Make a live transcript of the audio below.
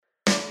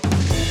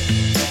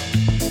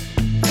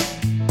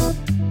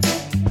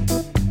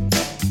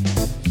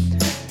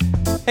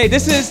Hey,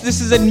 this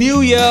is a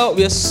new year.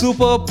 We are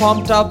super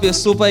pumped up. We are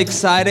super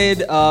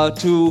excited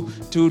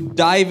to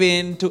dive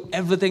into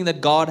everything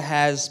that God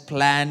has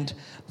planned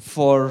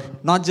for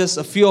not just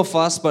a few of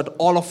us, but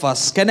all of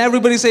us. Can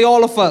everybody say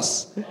all of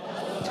us?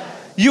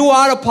 You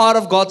are a part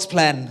of God's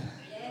plan.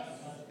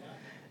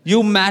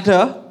 You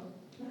matter.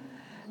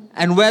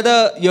 And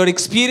whether you're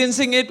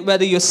experiencing it,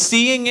 whether you're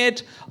seeing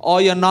it,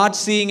 or you're not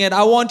seeing it,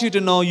 I want you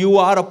to know you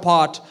are a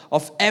part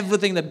of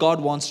everything that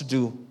God wants to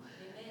do.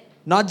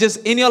 Not just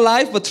in your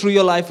life, but through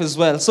your life as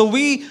well. So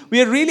we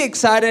are really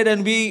excited,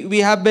 and we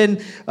have been,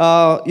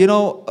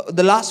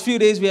 the last few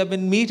days we have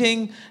been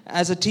meeting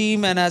as a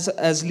team and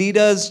as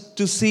leaders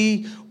to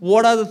see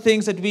what are the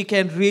things that we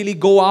can really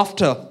go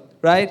after,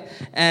 right?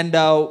 And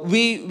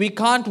we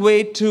can't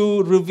wait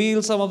to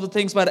reveal some of the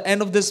things by the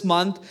end of this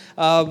month.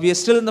 We are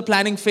still in the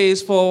planning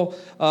phase for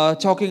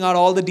chalking out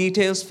all the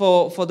details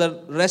for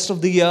the rest of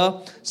the year.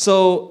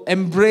 So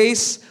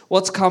embrace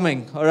what's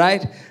coming, all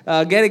right?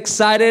 Get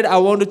excited. I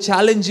want to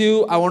challenge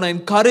you. I want to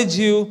encourage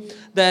you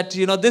that,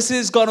 this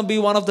is going to be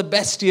one of the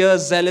best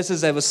years Zealous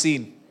has ever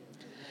seen.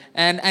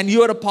 And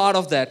you are a part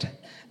of that.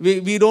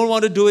 We don't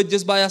want to do it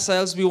just by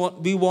ourselves.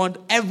 We want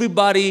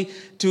everybody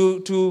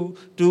to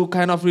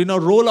kind of,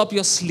 roll up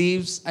your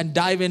sleeves and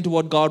dive into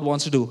what God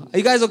wants to do. Are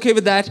you guys okay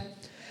with that?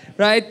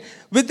 Right?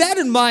 With that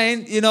in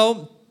mind,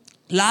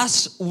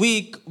 last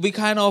week we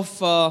kind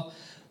of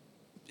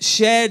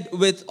shared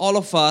with all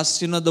of us,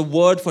 the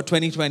word for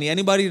 2020.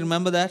 Anybody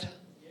remember that?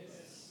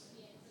 Yes.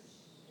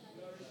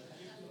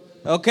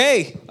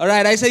 Okay. All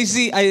right.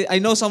 I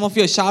know some of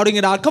you are shouting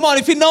it out. Come on,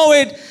 if you know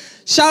it,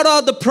 shout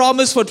out the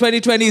promise for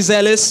 2020,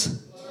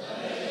 Zealous.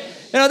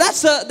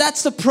 That's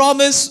the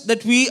promise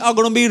that we are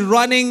going to be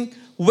running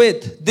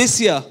with this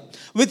year.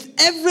 With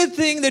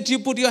everything that you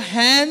put your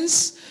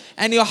hands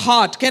and your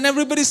heart. Can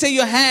everybody say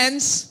your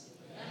hands?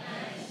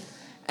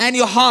 And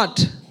your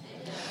heart.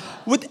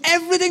 With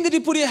everything that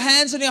you put your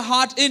hands and your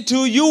heart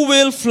into, you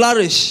will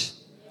flourish.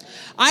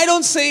 I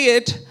don't say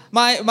it.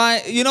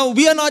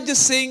 We are not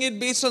just saying it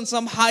based on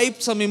some hype,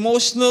 some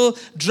emotional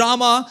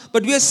drama,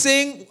 but we are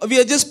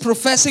just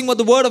professing what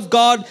the Word of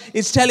God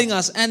is telling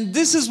us. And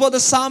this is what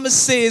the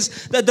psalmist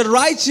says, that the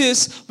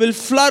righteous will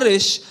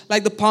flourish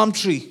like the palm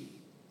tree.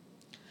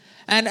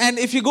 And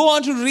if you go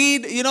on to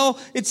read,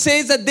 it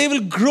says that they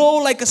will grow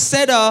like a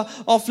cedar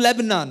of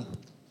Lebanon.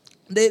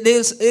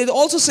 It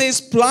also says,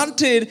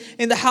 planted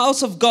in the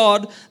house of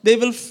God, they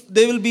will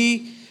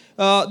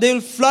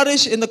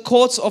flourish in the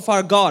courts of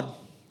our God.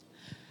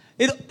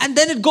 And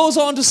then it goes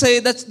on to say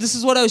that this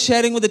is what I was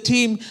sharing with the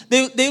team.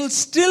 They will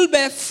still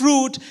bear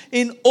fruit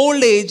in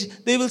old age.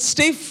 They will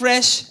stay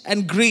fresh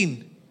and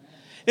green.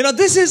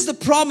 This is the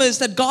promise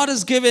that God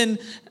has given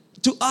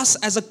to us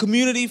as a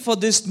community for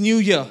this new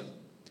year.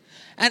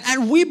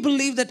 And we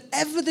believe that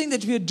everything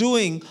that we are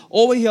doing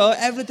over here,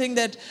 everything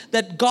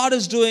that God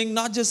is doing,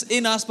 not just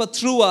in us, but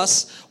through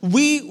us,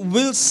 we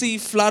will see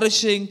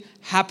flourishing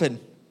happen.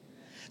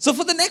 So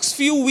for the next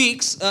few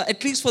weeks,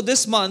 at least for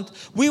this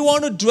month, we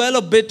want to dwell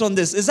a bit on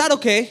this. Is that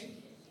okay?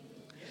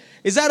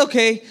 Is that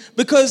okay?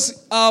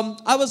 Because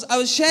I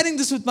was sharing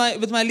this with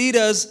my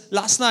leaders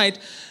last night.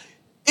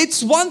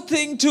 It's one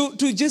thing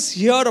to just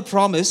hear a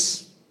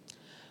promise,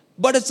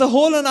 but it's a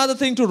whole another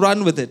thing to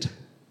run with it.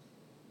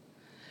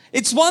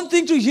 It's one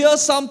thing to hear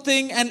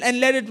something and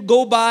let it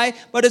go by,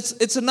 but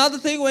it's another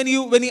thing when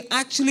you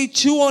actually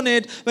chew on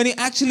it, when you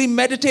actually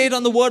meditate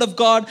on the Word of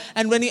God,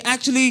 and when you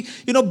actually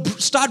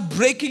start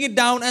breaking it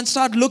down and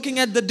start looking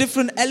at the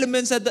different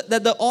elements that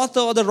the author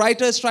or the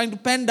writer is trying to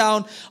pen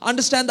down,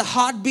 understand the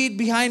heartbeat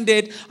behind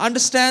it,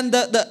 understand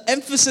the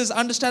emphasis,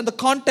 understand the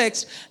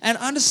context, and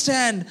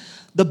understand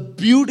the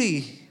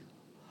beauty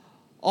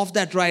of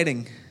that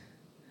writing.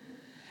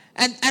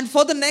 And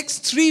for the next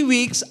 3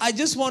 weeks, I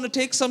just want to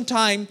take some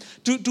time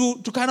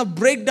to kind of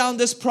break down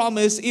this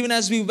promise even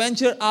as we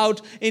venture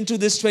out into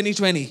this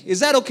 2020. Is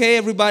that okay,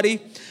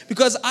 everybody?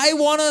 Because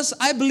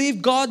I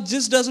believe God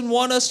just doesn't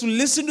want us to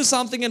listen to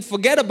something and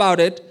forget about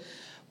it,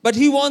 but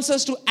He wants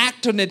us to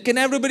act on it. Can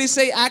everybody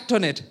say act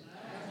on it?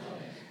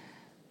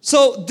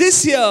 So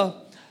this year,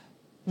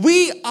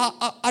 we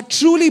are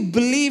truly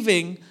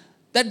believing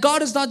that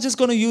God is not just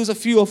going to use a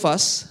few of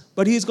us,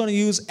 but He's going to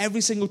use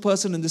every single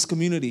person in this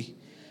community.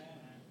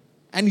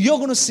 And you're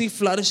going to see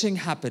flourishing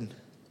happen.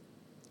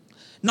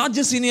 Not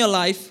just in your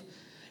life,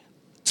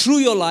 through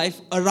your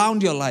life,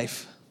 around your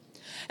life.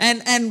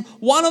 And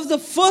one of the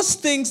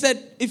first things that,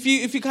 if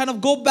you kind of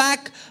go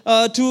back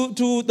to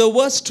the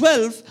verse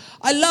 12,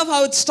 I love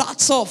how it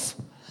starts off.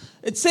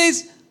 It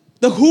says,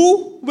 the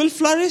who will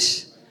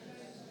flourish?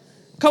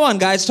 Come on,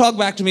 guys, talk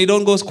back to me.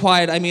 Don't go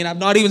quiet. I've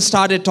not even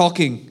started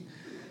talking.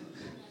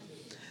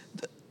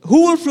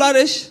 Who will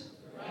flourish?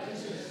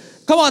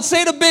 Come on,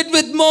 say it a bit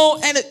with more.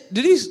 And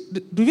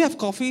do we have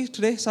coffee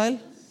today, Sahil?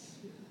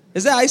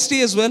 Is there iced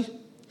tea as well?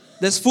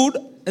 There's food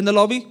in the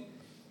lobby?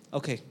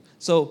 Okay.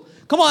 So,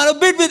 come on, a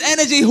bit with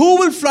energy. Who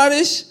will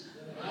flourish?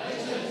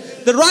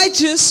 The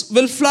righteous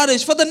will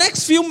flourish. For the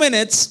next few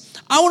minutes,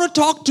 I want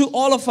to talk to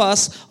all of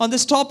us on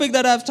this topic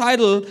that I've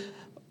titled,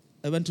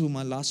 I went to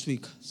my last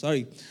week.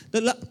 Sorry.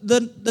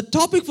 The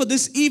topic for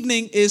this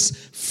evening is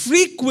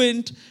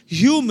frequent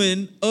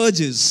human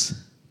urges.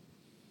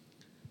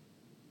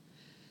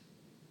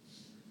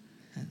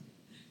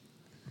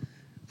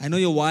 I know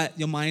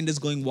your mind is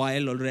going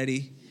wild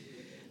already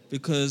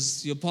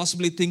because you're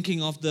possibly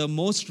thinking of the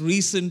most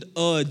recent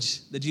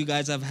urge that you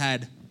guys have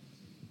had.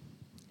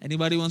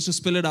 Anybody wants to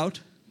spill it out?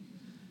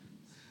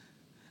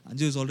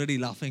 Anju is already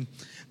laughing.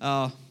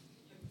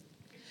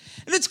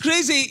 And it's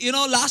crazy,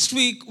 last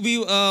week,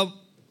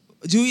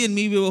 Julie and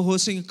me, we were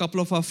hosting a couple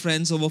of our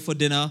friends over for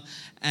dinner.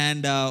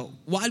 And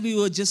while we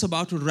were just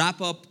about to wrap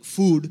up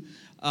food,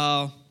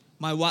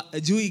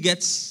 Julie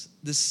gets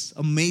this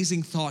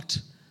amazing thought.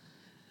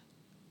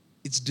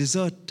 It's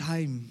dessert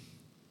time.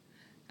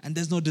 And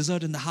there's no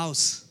dessert in the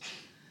house.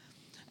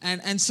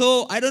 And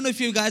so, I don't know if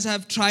you guys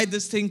have tried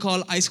this thing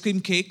called ice cream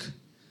cake.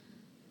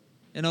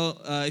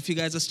 If you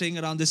guys are staying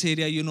around this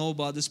area, you know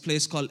about this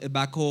place called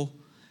Ibaco.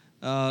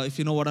 If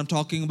you know what I'm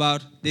talking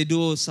about, they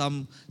do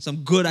some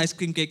good ice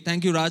cream cake.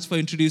 Thank you, Raj, for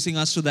introducing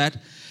us to that.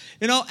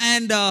 All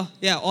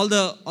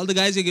the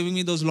guys are giving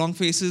me those long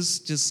faces.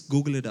 Just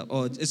Google it up.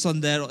 Oh, it's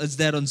there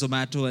on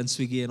Zomato and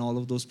Swiggy and all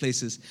of those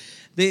places.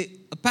 I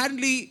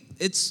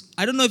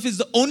don't know if it's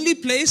the only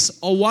place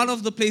or one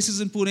of the places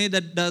in Pune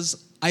that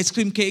does ice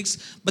cream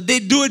cakes, but they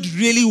do it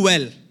really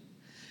well.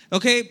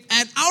 Okay,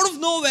 and out of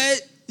nowhere,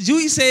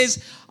 Julie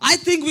says, I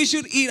think we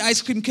should eat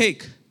ice cream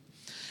cake.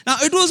 Now,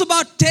 it was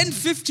about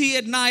 10:50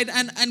 at night,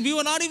 and we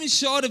were not even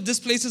sure if this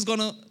place is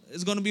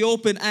gonna be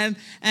open. And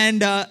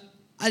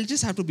I'll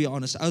just have to be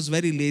honest. I was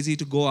very lazy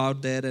to go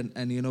out there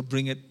and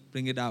bring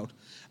it out.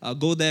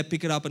 Go there,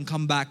 pick it up, and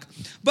come back.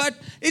 But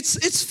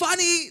it's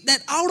funny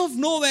that out of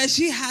nowhere,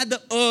 she had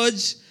the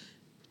urge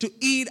to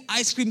eat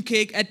ice cream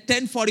cake at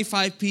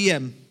 10:45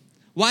 p.m.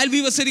 while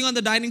we were sitting on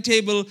the dining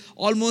table,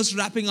 almost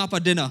wrapping up our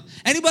dinner.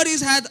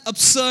 Anybody's had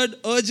absurd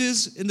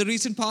urges in the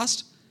recent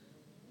past?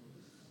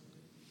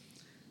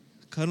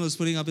 Colonel's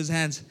putting up his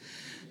hands.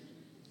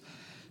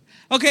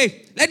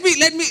 Okay,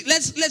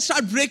 let's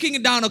start breaking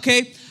it down,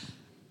 okay?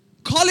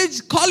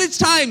 College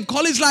time,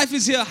 college life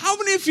is here. How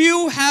many of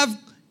you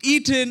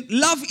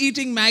love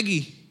eating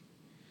Maggie?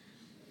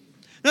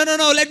 No,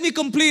 let me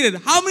complete it.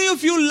 How many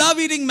of you love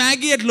eating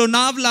Maggie at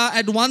Lonavala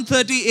at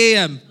 1:30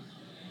 a.m.?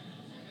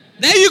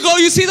 There you go,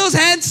 you see those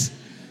hands?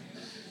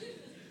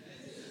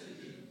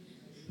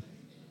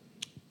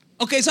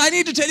 Okay, so I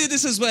need to tell you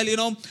this as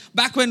well,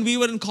 back when we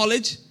were in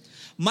college,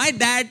 my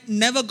dad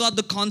never got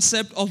the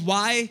concept of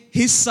why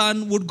his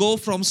son would go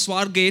from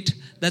Swargate,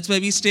 that's where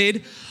we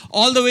stayed,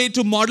 all the way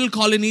to Model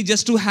Colony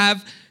just to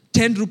have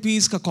 10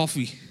 rupees ka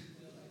coffee.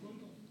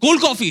 Cold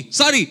coffee.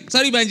 Sorry,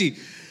 Banji.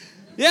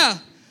 Yeah,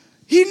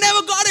 he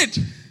never got it.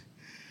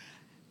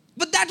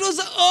 But that was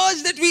the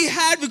urge that we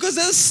had because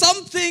there was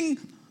something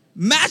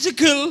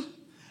magical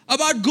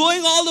about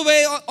going all the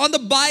way on the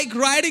bike,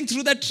 riding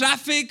through that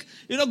traffic,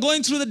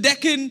 going through the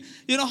Deccan,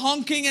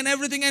 honking and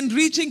everything, and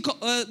reaching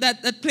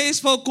that place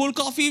for cold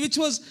coffee, which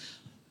was,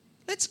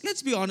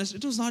 let's be honest,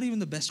 it was not even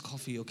the best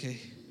coffee, okay?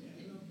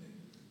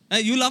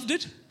 You loved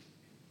it?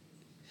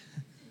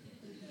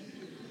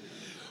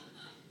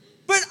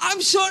 But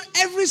I'm sure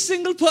every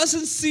single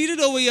person seated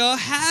over here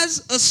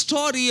has a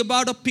story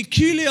about a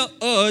peculiar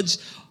urge,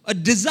 a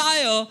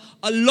desire,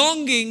 a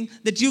longing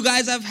that you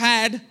guys have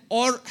had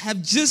or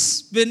have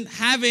just been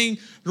having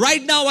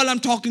right now while I'm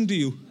talking to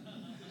you.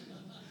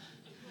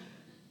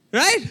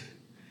 Right?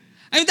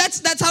 I mean,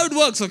 that's how it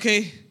works,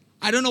 okay?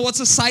 I don't know what's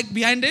the psych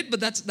behind it, but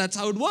that's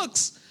how it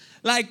works.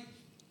 Like,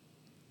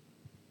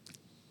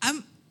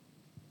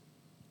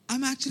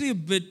 I'm actually a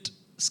bit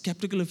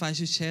skeptical if I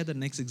should share the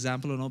next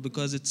example or not,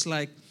 because it's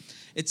like,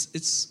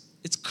 it's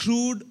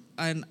crude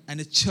and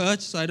it's church,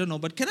 so I don't know.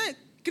 But can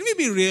we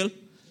be real?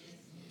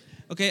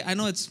 Okay, I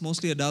know it's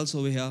mostly adults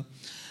over here.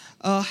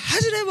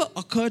 Has it ever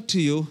occurred to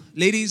you,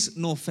 ladies,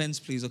 no offense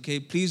please, okay?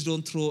 Please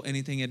don't throw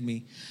anything at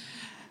me.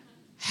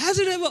 Has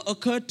it ever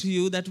occurred to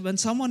you that when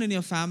someone in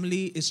your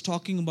family is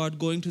talking about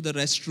going to the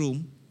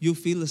restroom, you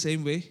feel the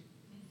same way?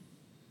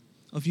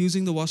 Of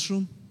using the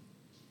washroom?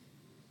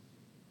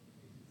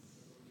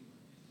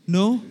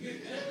 No?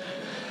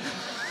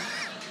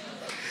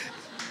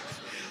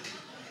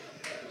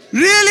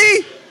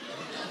 Really?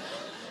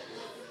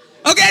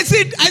 Okay,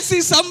 I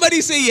see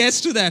somebody say yes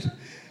to that.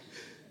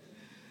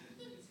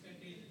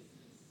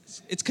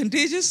 It's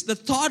contagious. The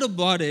thought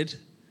about it,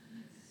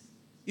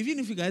 even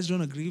if you guys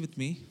don't agree with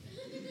me,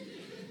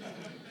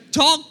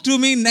 talk to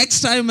me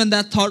next time when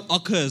that thought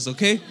occurs,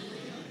 okay?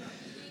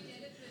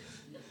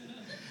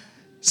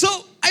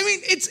 So, I mean,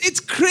 it's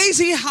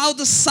crazy how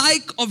the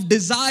psyche of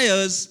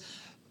desires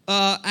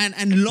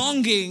and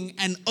longing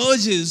and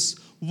urges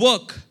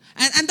work.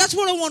 And that's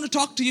what I want to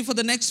talk to you for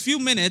the next few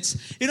minutes.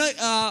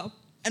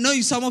 I know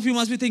some of you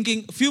must be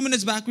thinking, a few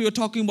minutes back we were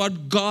talking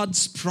about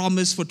God's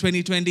promise for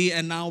 2020,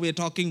 and now we're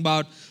talking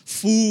about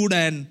food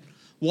and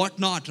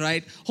whatnot,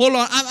 right? Hold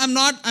on, I'm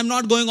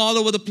not going all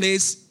over the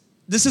place.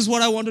 This is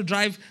what I want to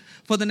drive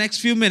for the next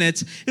few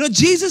minutes.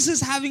 Jesus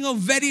is having a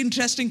very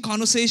interesting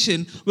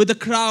conversation with the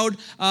crowd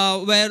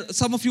where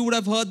some of you would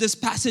have heard this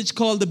passage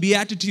called the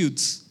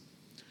Beatitudes.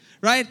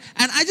 Right?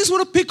 And I just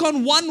want to pick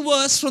on one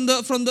verse from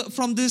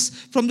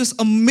this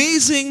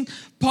amazing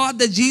part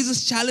that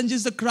Jesus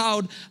challenges the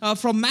crowd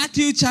from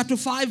Matthew chapter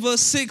 5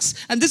 verse 6.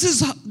 And this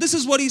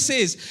is what he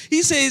says.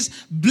 He says,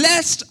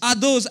 "Blessed are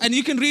those," and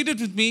you can read it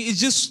with me. It's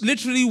just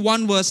literally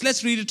one verse.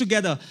 Let's read it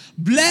together.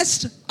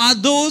 "Blessed are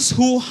those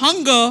who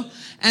hunger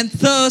and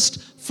thirst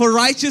for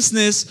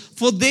righteousness,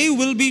 for they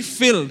will be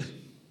filled."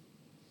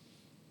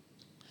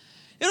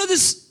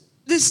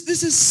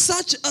 This is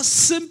such a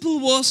simple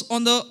verse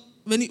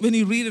when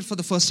you read it for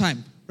the first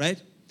time, right?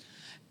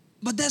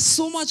 But there's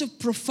so much of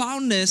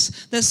profoundness,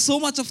 there's so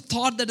much of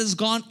thought that has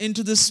gone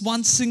into this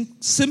one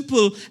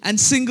simple and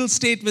single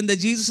statement that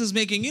Jesus is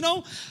making.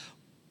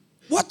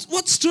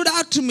 What stood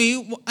out to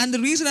me, and the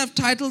reason I've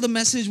titled the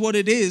message what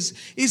it is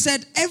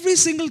that every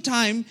single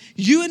time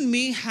you and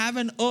me have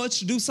an urge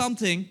to do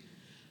something,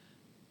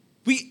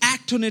 we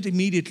act on it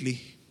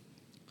immediately.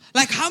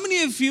 Like how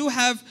many of you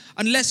have,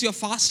 unless you're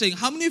fasting,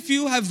 how many of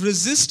you have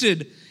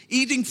resisted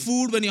eating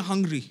food when you're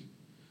hungry?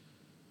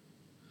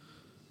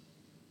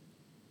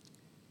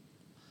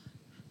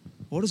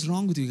 What is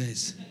wrong with you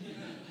guys?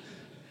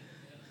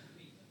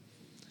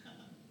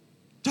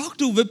 Talk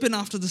to Vipin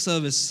after the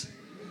service.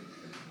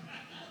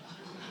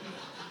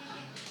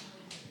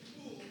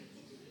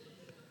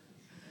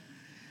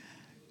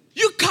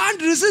 You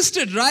can't resist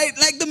it, right?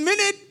 Like the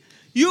minute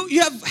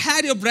you have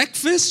had your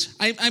breakfast,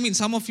 I mean,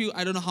 some of you,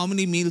 I don't know how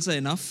many meals are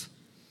enough.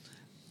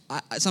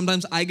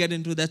 Sometimes I get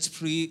into that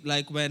spree,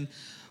 like when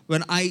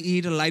I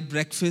eat a light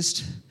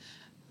breakfast,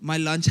 my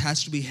lunch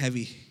has to be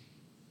heavy,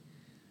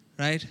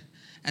 right?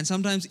 And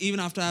sometimes even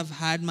after I've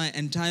had my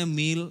entire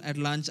meal at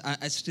lunch,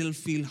 I still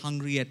feel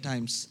hungry at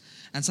times.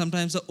 And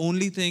sometimes the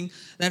only thing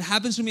that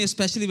happens to me,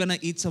 especially when I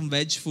eat some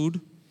veg food,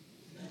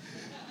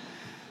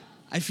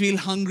 I feel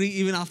hungry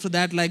even after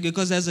that, like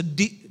because there's a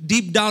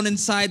deep down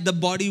inside, the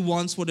body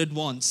wants what it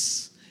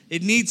wants.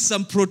 It needs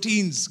some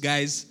proteins,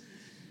 guys.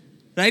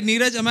 Right,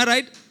 Neeraj, am I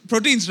right?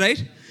 Proteins, right?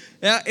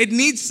 Yeah, it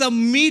needs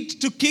some meat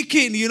to kick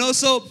in,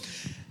 so...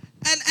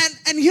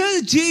 And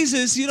here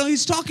Jesus,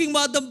 he's talking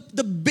about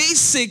the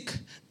basic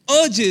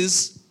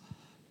urges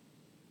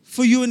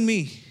for you and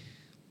me.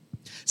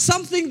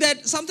 Something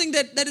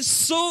that is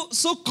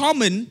so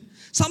common,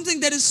 something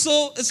that is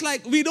so, it's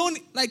like we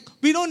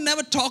don't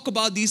never talk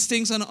about these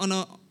things on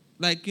a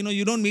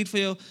you don't meet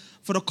for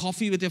a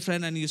coffee with your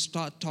friend and you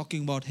start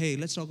talking about, hey,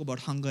 let's talk about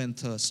hunger and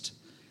thirst.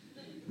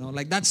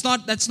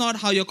 That's not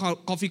how your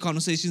coffee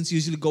conversations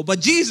usually go. But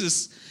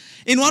Jesus,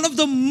 in one of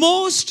the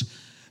most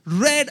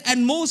read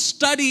and most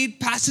studied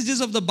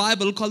passages of the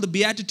Bible called the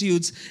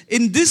Beatitudes,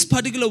 in this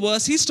particular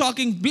verse, he's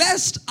talking,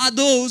 blessed are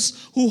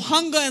those who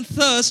hunger and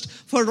thirst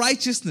for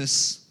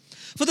righteousness.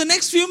 For the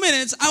next few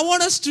minutes, I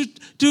want us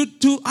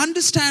to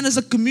understand as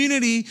a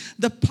community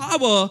the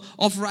power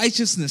of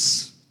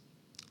righteousness.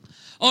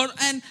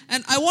 And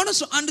I want us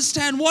to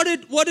understand what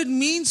it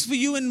means for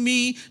you and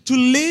me to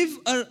live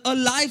a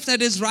life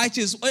that is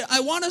righteous.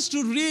 I want us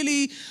to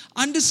really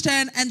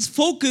understand and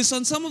focus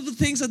on some of the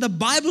things that the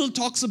Bible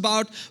talks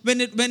about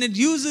when it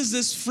uses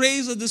this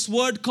phrase or this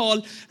word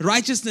called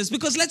righteousness.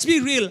 Because let's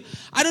be real,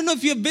 I don't know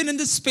if you've been in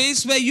this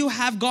space where you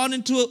have gone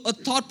into a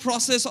thought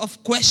process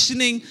of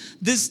questioning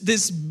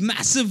this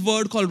massive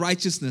word called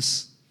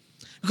righteousness.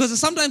 Because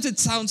sometimes it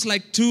sounds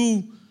like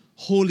too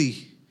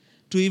holy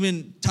to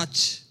even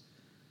touch.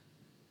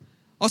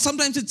 Or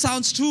sometimes it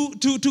sounds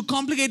too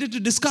complicated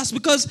to discuss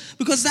because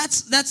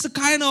that's the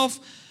kind of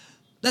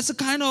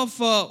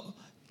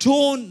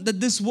tone that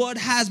this word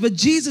has. But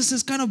Jesus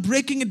is kind of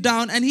breaking it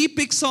down, and he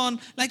picks on,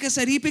 like I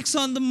said,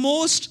 the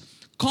most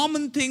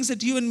common things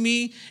that you and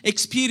me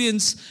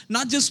experience,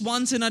 not just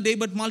once in a day,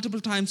 but multiple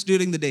times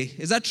during the day.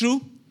 Is that true?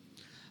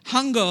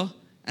 Hunger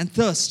and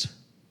thirst.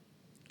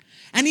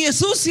 And he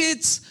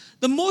associates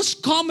the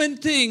most common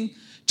thing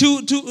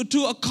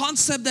to a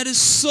concept that is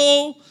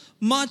so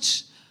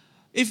much.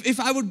 If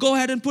I would go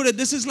ahead and put it,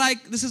 this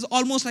is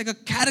almost like a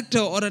character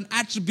or an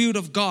attribute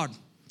of God.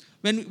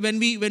 When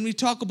we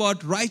talk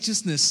about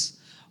righteousness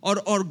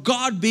or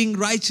God being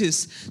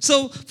righteous.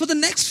 So for the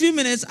next few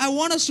minutes, I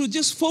want us to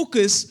just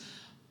focus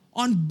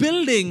on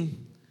building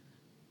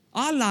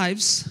our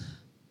lives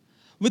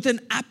with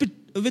an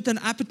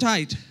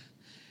appetite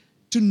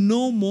to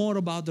know more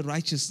about the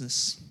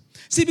righteousness.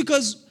 See,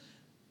 because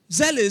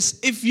zealous,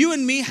 if you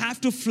and me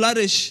have to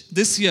flourish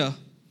this year,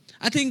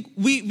 I think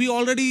we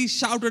already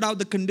shouted out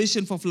the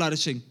condition for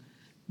flourishing.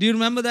 Do you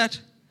remember that?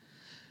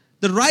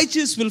 The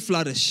righteous will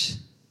flourish.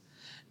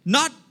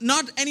 Not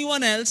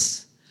anyone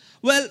else.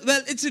 Well,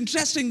 it's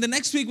interesting. The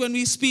next week when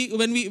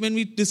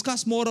we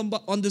discuss more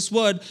on this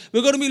word,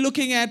 we're going to be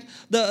looking at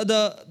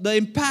the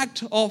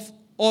impact of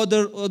or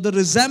the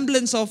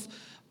resemblance of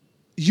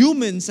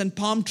humans and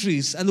palm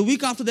trees. And the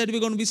week after that, we're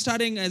going to be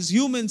studying as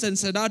humans and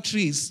cedar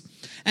trees.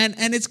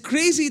 And it's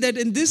crazy that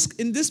in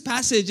this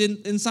passage,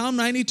 in Psalm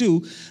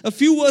 92, a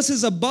few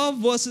verses above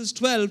verses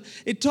 12,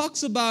 it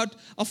talks about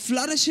a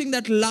flourishing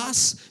that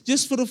lasts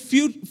just for a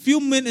few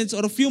minutes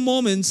or a few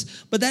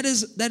moments, but that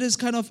is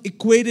kind of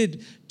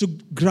equated to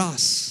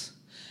grass.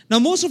 Now,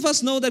 most of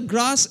us know that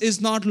grass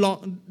is not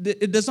long,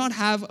 it does not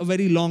have a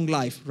very long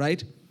life,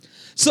 right?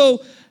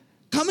 So,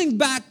 coming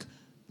back,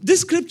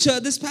 this scripture,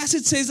 this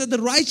passage says that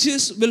the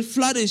righteous will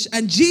flourish.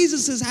 And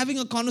Jesus is having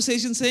a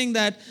conversation saying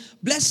that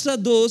blessed are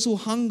those who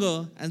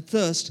hunger and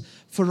thirst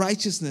for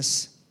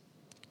righteousness.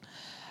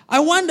 I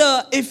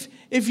wonder if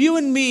you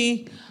and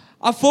me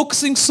are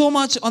focusing so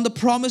much on the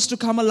promise to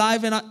come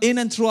alive in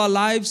and through our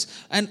lives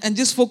and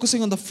just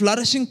focusing on the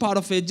flourishing part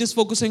of it, just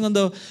focusing on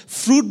the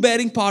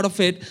fruit-bearing part of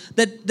it,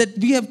 that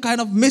we have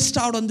kind of missed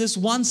out on this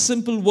one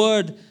simple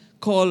word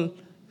called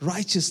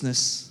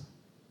righteousness.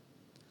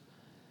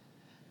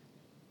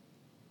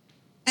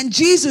 And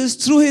Jesus,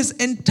 through his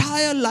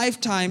entire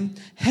lifetime,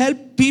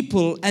 helped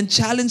people and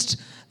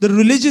challenged the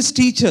religious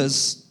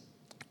teachers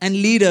and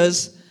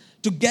leaders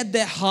to get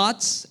their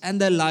hearts and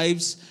their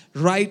lives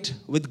right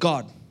with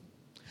God.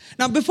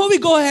 Now, before we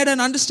go ahead and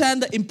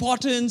understand the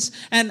importance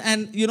and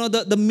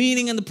the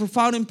meaning and the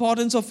profound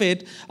importance of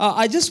it,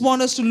 I just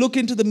want us to look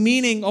into the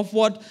meaning of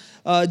what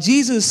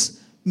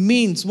Jesus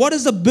means. What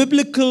does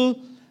biblical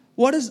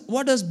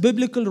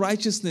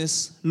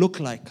righteousness look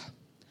like?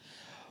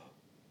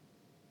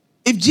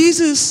 If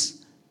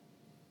Jesus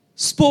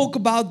spoke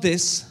about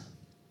this,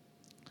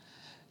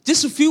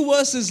 just a few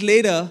verses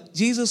later,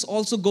 Jesus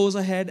also goes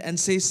ahead and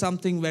says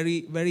something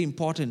very, very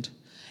important.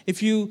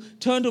 If you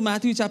turn to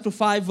Matthew chapter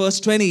 5, verse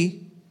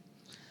 20,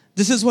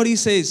 this is what he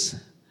says.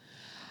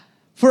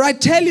 For I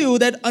tell you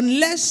that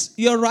unless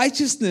your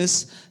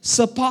righteousness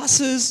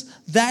surpasses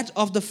that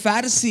of the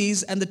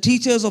Pharisees and the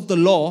teachers of the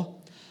law,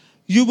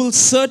 you will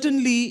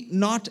certainly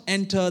not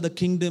enter the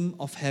kingdom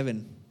of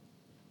heaven.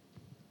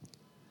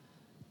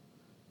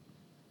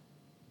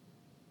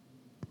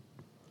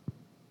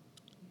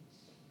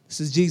 This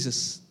is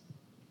Jesus.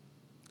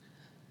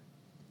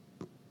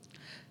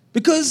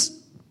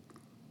 Because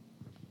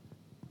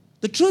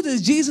the truth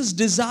is, Jesus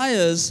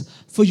desires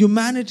for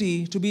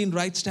humanity to be in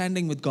right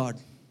standing with God.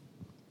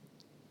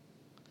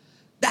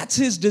 That's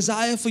his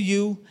desire for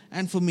you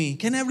and for me.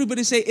 Can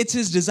everybody say it's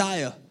his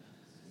desire?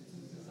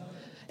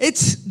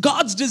 It's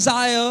God's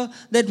desire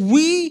that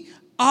we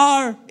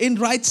are in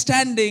right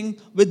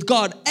standing with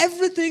God.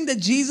 Everything that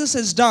Jesus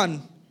has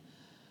done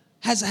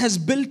has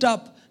built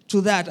up to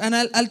that. And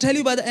I'll tell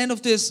you by the end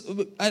of this,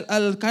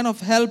 I'll kind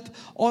of help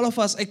all of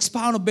us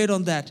expound a bit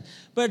on that.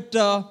 But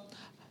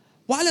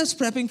while I was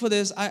prepping for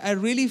this, I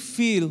really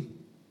feel,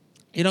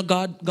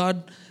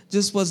 God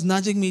just was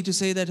nudging me to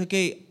say that,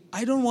 okay,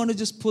 I don't want to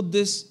just put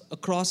this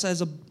across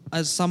as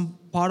some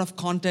part of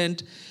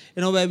content,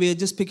 where we are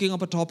just picking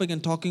up a topic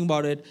and talking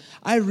about it.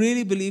 I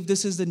really believe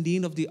this is the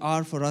need of the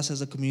hour for us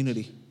as a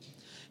community.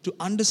 To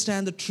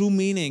understand the true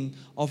meaning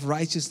of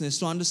righteousness,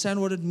 to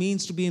understand what it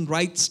means to be in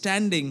right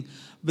standing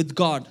with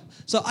God.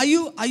 So are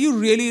you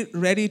really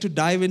ready to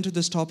dive into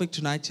this topic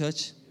tonight,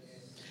 church?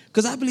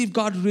 Because I believe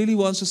God really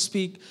wants to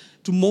speak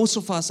to most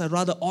of us, or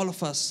rather all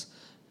of us.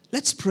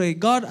 Let's pray.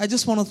 God, I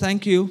just want to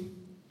thank you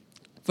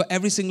for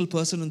every single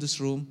person in this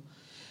room.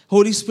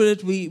 Holy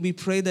Spirit, we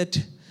pray that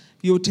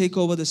you would take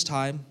over this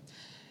time.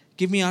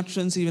 Give me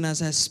utterance even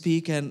as I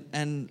speak,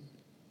 and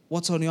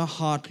what's on your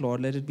heart,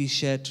 Lord, let it be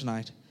shared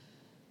tonight.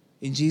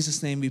 In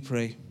Jesus' name we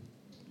pray.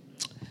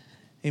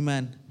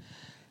 Amen.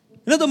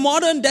 The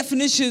modern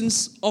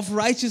definitions of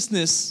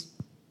righteousness,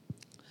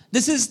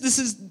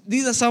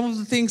 these are some of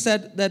the things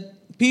that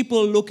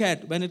people look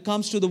at when it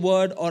comes to the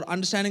word or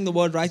understanding the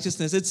word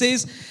righteousness. It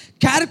says,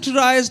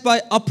 characterized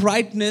by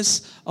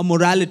uprightness or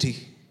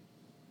morality.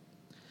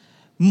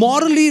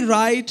 Morally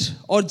right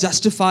or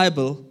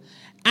justifiable,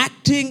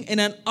 acting in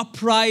an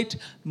upright,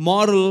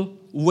 moral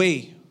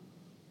way.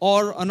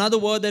 Or another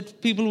word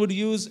that people would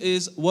use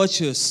is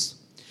virtuous.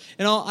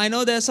 I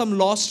know there's some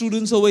law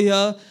students over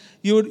here.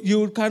 You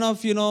would kind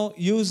of,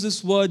 use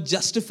this word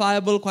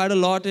justifiable quite a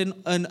lot in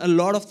a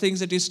lot of things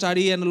that you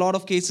study and a lot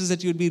of cases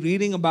that you'd be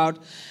reading about.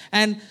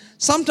 And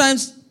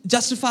sometimes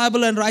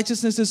justifiable and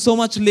righteousness is so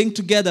much linked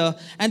together.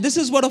 And this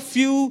is what a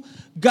few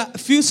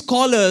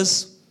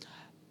scholars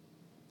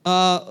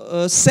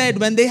said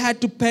when they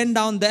had to pen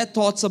down their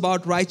thoughts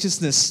about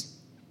righteousness.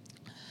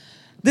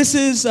 This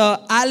is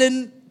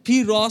Alan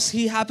P. Ross.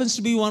 He happens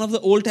to be one of the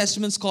Old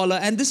Testament scholar.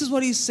 And this is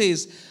what he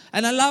says.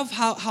 And I love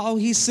how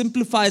he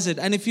simplifies it.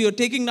 And if you're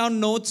taking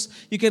down notes,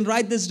 you can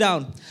write this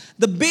down.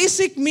 The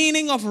basic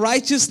meaning of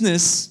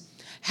righteousness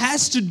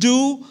has to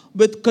do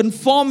with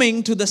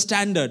conforming to the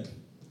standard.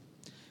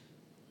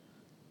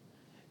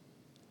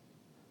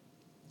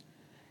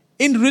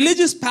 In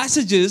religious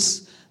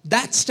passages,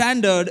 that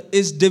standard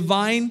is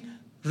divine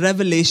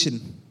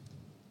revelation.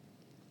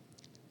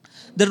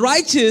 The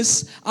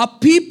righteous are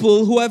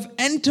people who have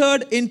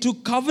entered into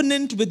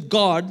covenant with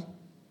God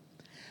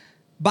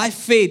by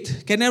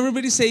faith. Can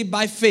everybody say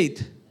by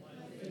faith?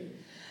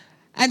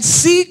 And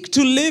seek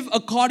to live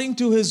according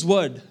to his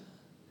word.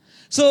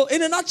 So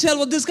in a nutshell,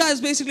 what this guy is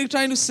basically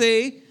trying to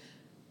say,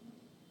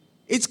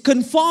 it's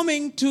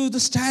conforming to the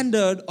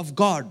standard of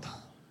God.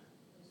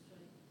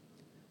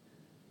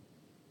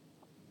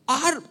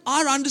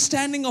 Our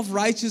understanding of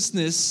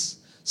righteousness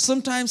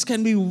sometimes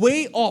can be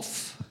way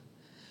off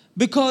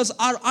because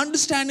our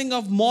understanding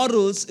of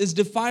morals is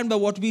defined by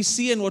what we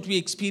see and what we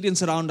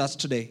experience around us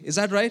today. Is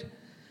that right?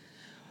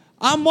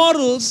 Our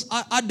morals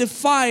are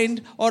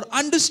defined or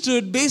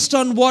understood based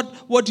on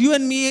what you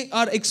and me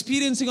are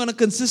experiencing on a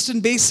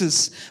consistent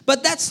basis.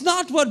 But that's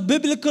not what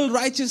biblical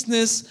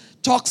righteousness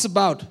talks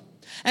about.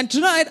 And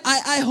tonight,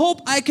 I hope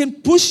I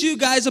can push you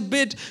guys a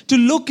bit to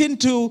look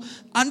into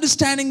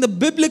understanding the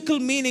biblical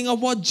meaning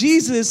of what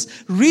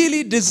Jesus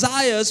really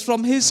desires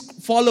from his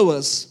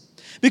followers.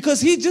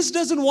 Because he just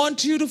doesn't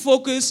want you to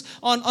focus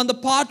on the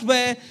part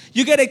where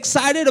you get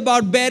excited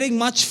about bearing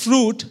much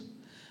fruit,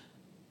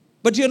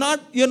 but you're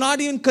not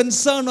even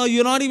concerned or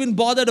you're not even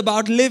bothered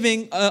about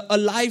living a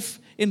life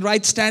in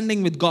right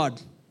standing with God.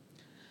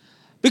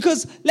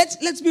 Because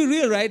let's be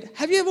real, right?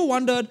 Have you ever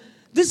wondered,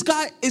 this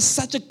guy is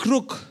such a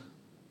crook,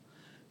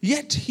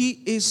 yet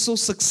he is so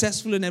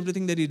successful in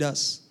everything that he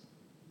does?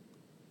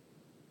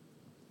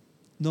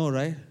 No,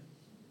 right?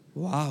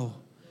 Wow.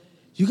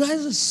 You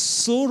guys are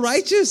so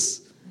righteous.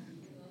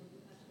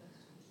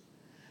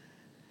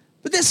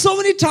 But there's so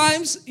many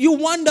times you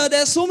wonder,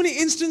 there's so many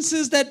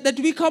instances that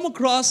we come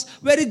across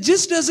where it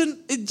just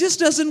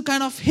doesn't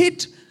kind of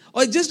hit,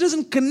 or it just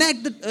doesn't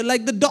connect,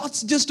 like the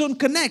dots just don't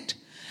connect.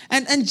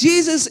 And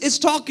Jesus is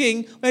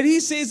talking where he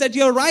says that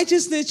your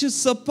righteousness should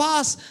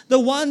surpass the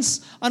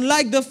ones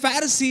unlike the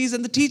Pharisees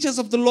and the teachers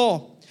of the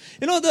law.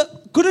 You know,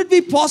 could it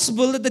be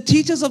possible that the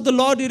teachers of the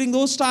law during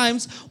those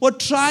times were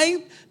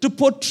trying to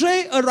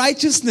portray a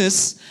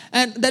righteousness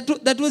and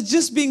that was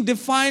just being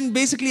defined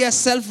basically as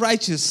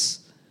self-righteous?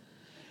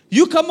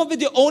 You come up with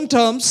your own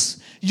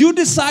terms, you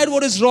decide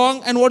what is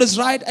wrong and what is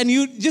right, and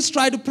you just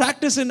try to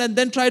practice it and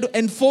then try to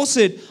enforce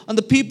it on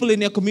the people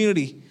in your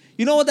community.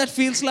 You know what that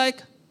feels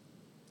like?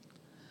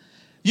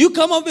 You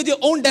come up with your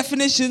own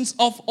definitions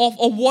of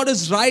what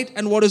is right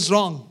and what is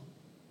wrong.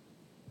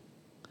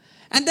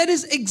 And that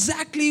is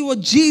exactly what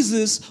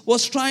Jesus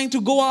was trying to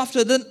go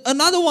after. Then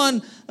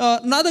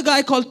another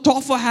guy called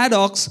Topher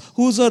Haddocks,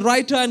 who's a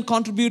writer and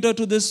contributor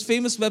to this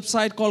famous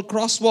website called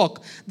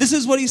Crosswalk. This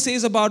is what he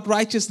says about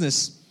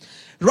righteousness.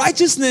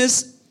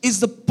 Righteousness is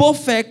the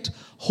perfect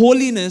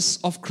holiness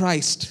of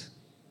Christ.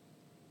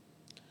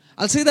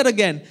 I'll say that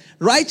again.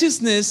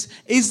 Righteousness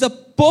is the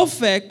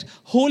perfect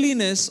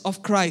holiness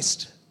of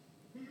Christ.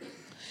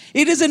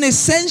 It is an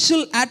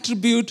essential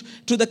attribute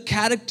to the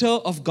character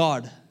of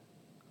God.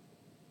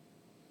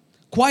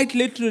 Quite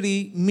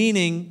literally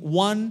meaning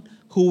one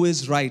who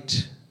is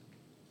right.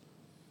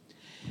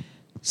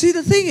 See,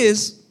 the thing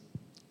is,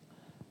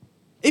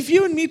 if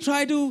you and me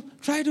try to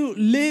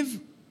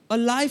live a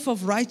life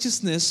of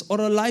righteousness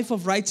or a life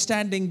of right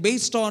standing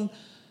based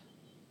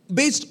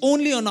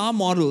only on our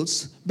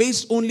morals,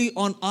 based only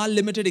on our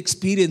limited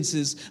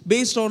experiences,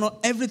 based on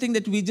everything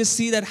that we just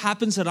see that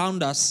happens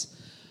around us,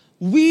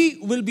 we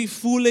will be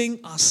fooling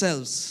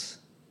ourselves.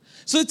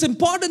 So it's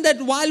important that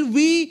while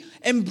we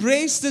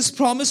embrace this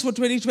promise for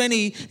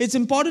 2020, it's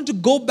important to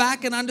go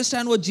back and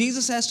understand what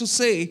Jesus has to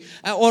say,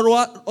 or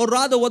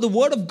rather what the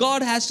Word of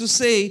God has to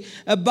say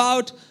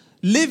about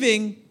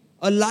living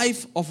a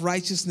life of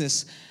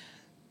righteousness.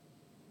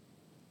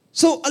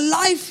 So a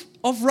life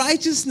of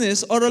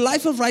righteousness or a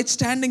life of right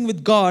standing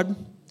with God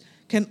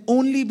can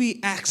only be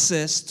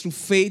accessed through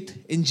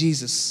faith in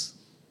Jesus.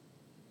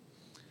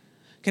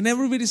 Can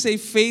everybody say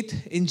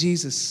faith in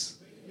Jesus?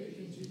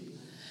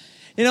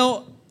 You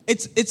know,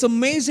 it's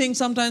amazing.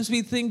 Sometimes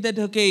we think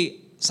that,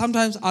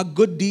 sometimes our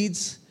good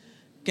deeds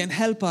can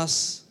help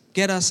us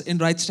get us in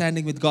right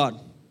standing with God.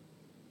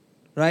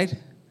 Right?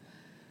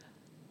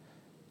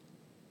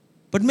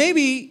 But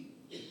maybe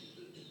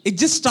it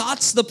just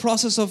starts the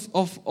process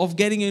of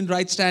getting in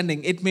right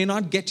standing. It may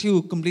not get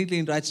you completely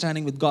in right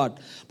standing with God.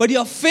 But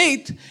your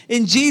faith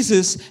in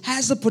Jesus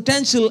has the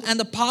potential and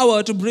the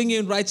power to bring you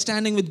in right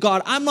standing with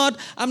God. I'm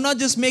not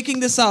just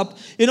making this up.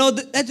 You know,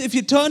 that if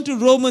you turn to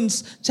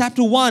Romans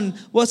chapter 1,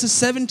 verses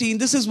 17,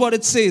 this is what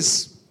it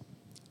says.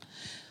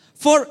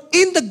 For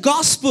in the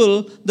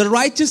gospel, the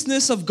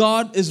righteousness of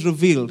God is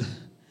revealed.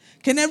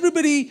 Can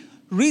everybody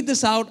read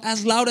this out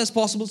as loud as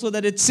possible so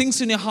that it sinks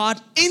in your heart?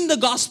 In the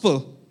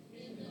gospel.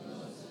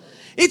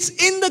 It's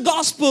in the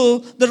gospel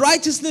the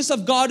righteousness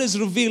of God is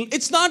revealed.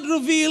 It's not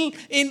revealed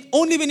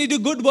only when you do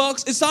good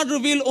works. It's not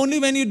revealed only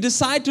when you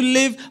decide to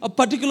live a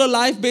particular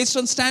life based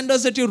on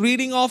standards that you're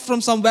reading off from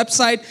some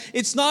website.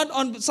 It's not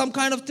on some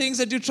kind of things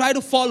that you try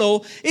to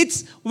follow.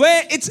 It's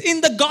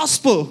in the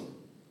gospel.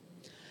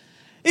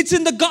 It's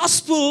in the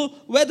gospel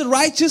where the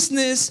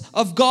righteousness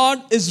of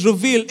God is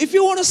revealed. If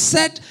you want to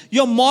set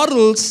your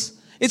morals,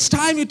 it's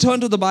time you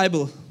turn to the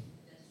Bible.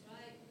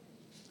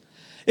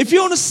 If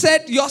you want to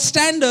set your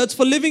standards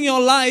for living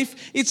your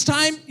life, it's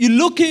time you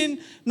look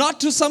in, not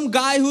to some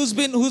guy who's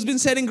been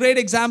setting great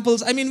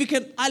examples. I mean,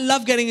 I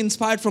love getting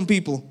inspired from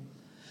people.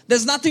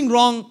 There's nothing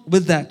wrong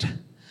with that.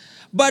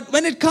 But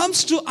when it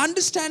comes to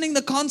understanding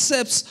the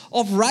concepts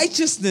of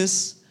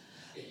righteousness,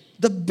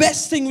 the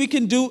best thing we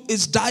can do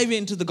is dive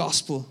into the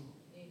gospel.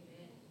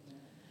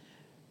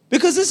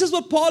 Because this is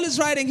what Paul is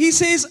writing. He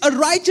says, a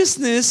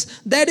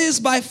righteousness that is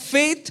by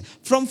faith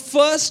from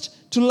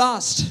first to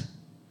last.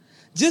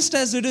 Just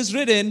as it is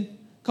written,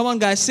 come on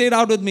guys, say it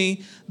out with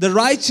me. The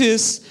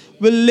righteous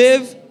will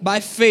live by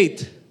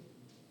faith.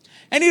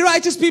 Any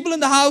righteous people in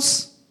the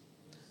house?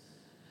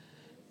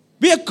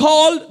 We are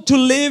called to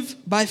live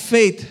by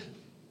faith.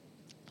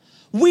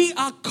 We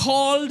are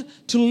called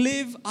to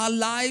live our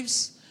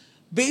lives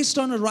based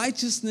on a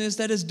righteousness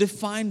that is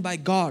defined by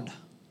God.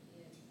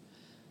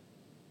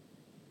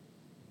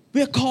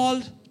 We are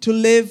called to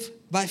live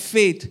by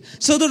faith.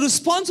 So the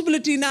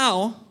responsibility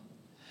now,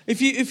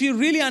 if you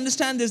really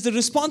understand this, the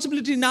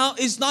responsibility now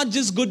is not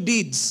just good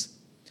deeds.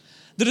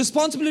 The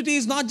responsibility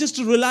is not just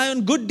to rely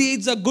on good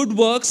deeds or good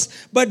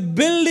works, but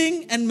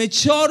building and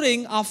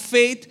maturing our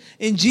faith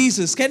in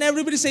Jesus. Can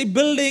everybody say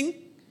building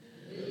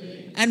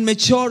and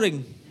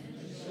maturing?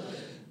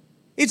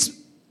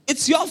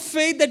 It's your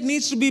faith that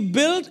needs to be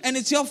built, and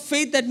it's your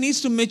faith that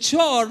needs to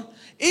mature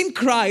in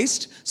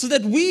Christ so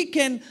that we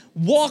can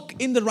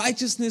walk in the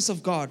righteousness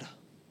of God.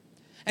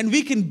 And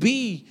we can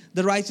be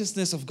the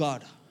righteousness of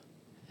God.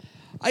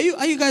 Are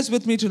you guys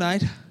with me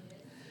tonight?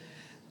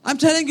 I'm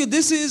telling you,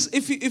 this is,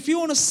 if you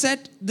want to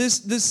set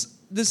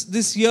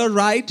this year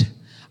right,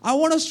 I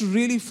want us to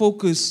really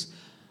focus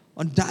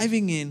on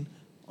diving in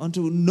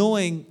onto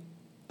knowing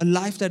a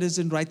life that is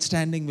in right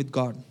standing with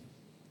God.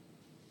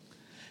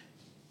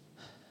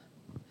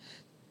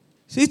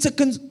 See,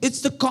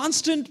 it's the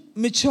constant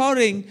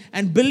maturing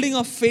and building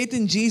of faith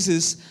in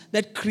Jesus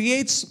that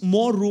creates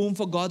more room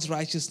for God's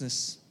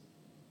righteousness.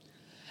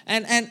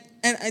 And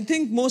I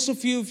think most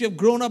of you, if you've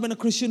grown up in a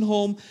Christian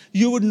home,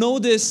 you would know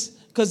this,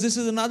 because this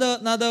is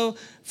another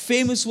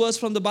famous verse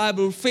from the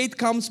Bible. Faith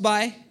comes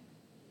by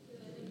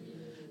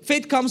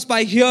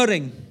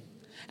hearing.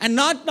 And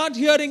not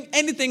hearing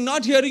anything,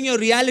 not hearing your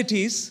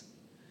realities,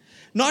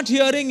 not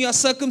hearing your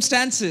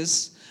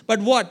circumstances, but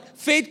what?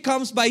 Faith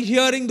comes by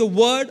hearing the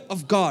word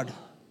of God.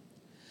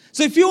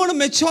 So if you want to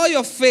mature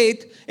your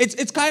faith,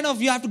 it's kind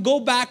of, you have to go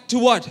back to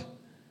what?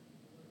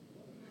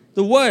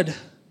 The word.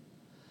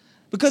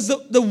 Because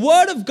the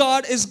word of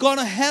God is going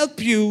to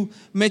help you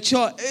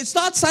mature. It's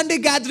not Sunday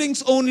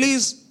gatherings only.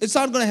 It's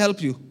not going to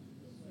help you.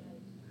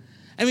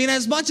 I mean,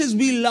 as much as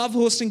we love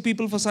hosting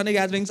people for Sunday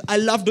gatherings, I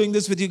love doing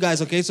this with you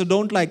guys, okay? So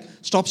don't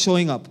stop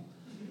showing up.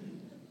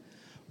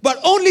 But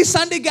only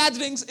Sunday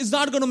gatherings is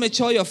not going to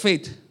mature your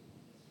faith.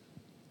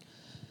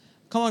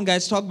 Come on,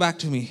 guys, talk back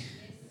to me.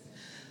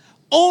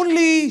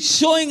 Only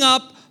showing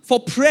up for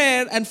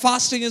prayer and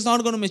fasting is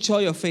not going to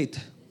mature your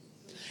faith.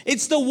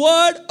 It's the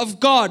word of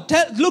God.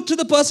 Look to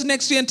the person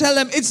next to you and tell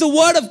them, it's the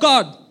word of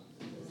God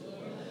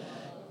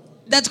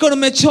that's going to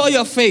mature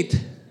your faith.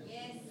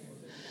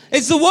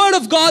 It's the word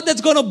of God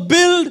that's going to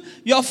build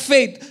your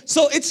faith.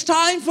 So it's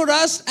time for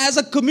us as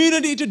a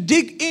community to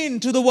dig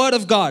into the word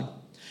of God.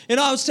 You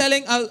know, I was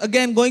telling,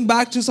 again, going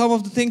back to some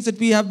of the things that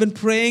we have been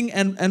praying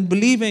and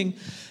believing,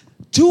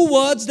 2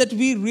 words that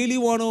we really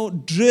want to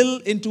drill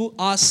into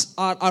us,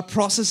 our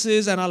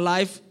processes and our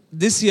life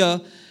this year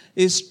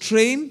is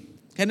train.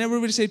 Can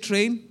everybody say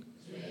train?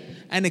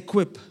 And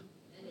equip.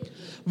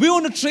 We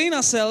want to train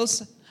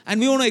ourselves and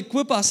we want to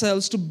equip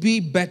ourselves to be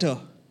better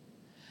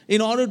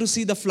in order to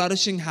see the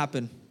flourishing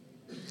happen.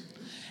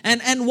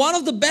 And one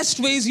of the best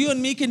ways you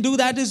and me can do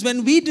that is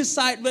when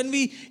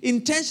we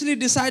intentionally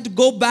decide to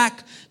go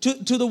back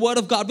to the Word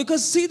of God.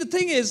 Because see, the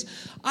thing is,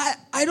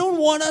 I don't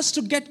want us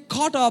to get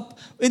caught up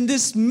in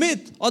this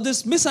myth or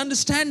this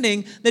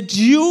misunderstanding that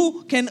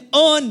you can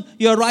earn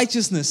your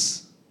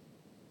righteousness.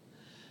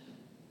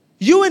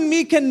 You and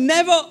me can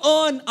never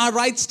earn our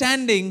right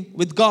standing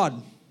with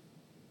God.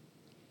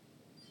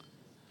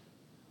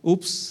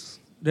 Oops,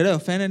 did I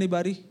offend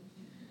anybody?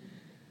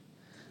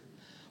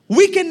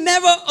 We can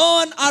never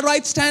earn our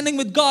right standing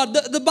with God.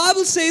 The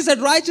Bible says that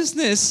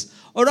righteousness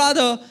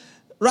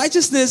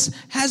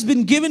has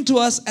been given to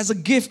us as a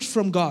gift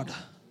from God.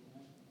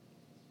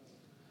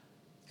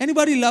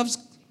 Anybody loves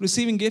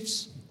receiving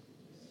gifts?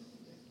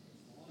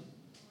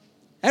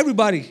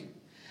 Everybody.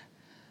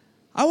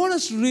 I want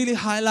us to really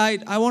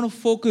I want to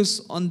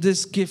focus on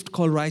this gift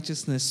called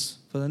righteousness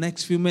for the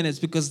next few minutes,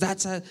 because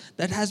that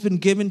has been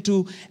given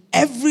to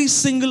every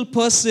single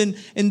person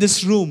in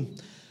this room.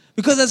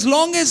 Because as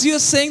long as you're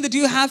saying that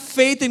you have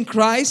faith in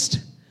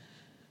Christ,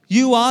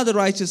 you are the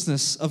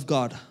righteousness of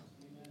God.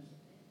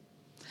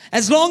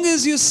 As long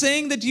as you're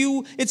saying that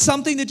it's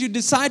something that you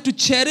decide to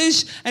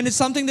cherish and it's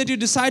something that you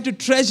decide to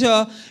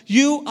treasure,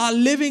 you are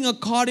living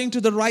according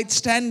to the right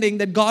standing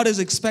that God is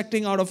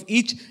expecting out of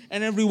each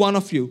and every one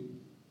of you.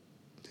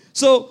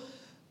 So,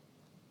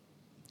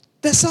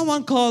 there's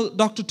someone called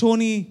Dr.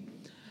 Tony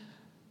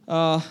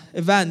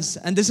Evans,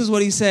 and this is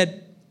what he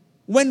said.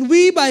 When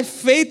we by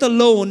faith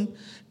alone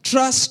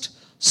trust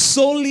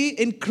solely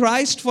in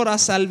Christ for our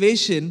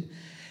salvation,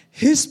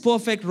 His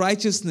perfect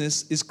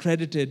righteousness is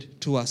credited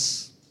to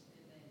us.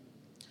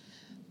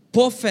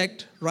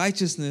 perfect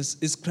righteousness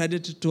is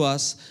credited to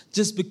us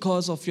just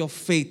because of your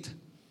faith.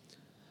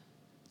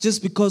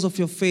 Just because of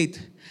your faith.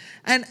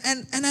 And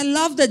I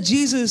love that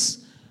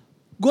Jesus,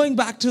 going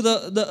back to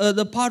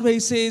the part where he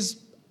says,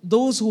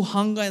 those who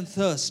hunger and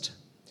thirst.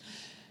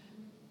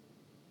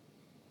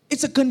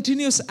 It's a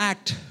continuous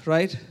act,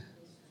 right?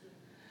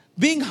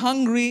 Being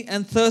hungry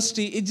and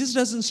thirsty, it just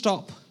doesn't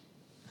stop.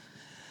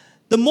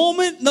 The more,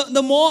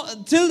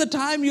 till the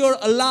time you're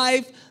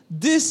alive,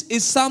 this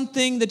is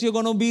something that you're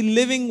going to be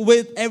living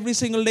with every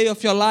single day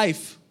of your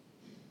life.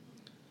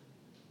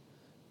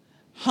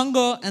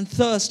 Hunger and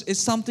thirst is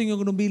something you're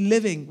going to be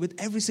living with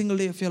every single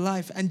day of your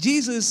life. And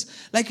Jesus,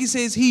 like he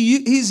says,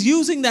 he's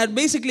using that.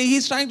 Basically,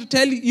 he's trying to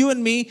tell you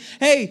and me,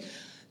 hey,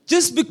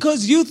 just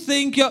because you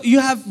think you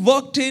have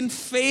worked in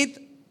faith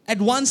at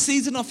one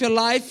season of your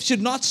life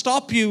should not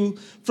stop you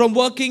from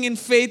working in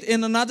faith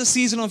in another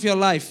season of your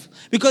life.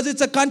 Because it's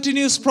a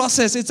continuous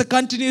process. It's a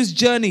continuous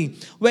journey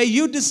where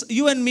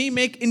you and me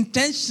make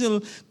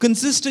intentional,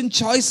 consistent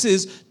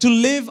choices to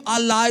live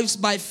our lives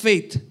by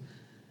faith.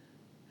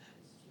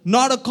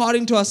 Not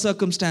according to our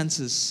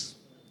circumstances.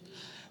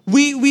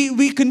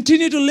 We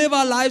continue to live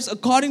our lives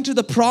according to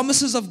the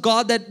promises of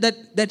God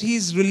that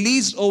He's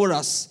released over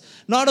us.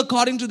 Not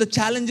according to the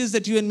challenges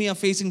that you and me are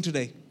facing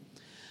today.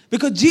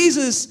 Because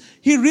Jesus,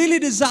 He really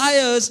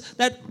desires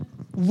that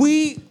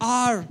we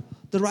are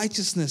the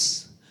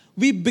righteousness.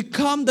 We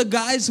become the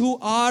guys who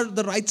are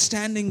the right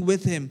standing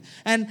with Him.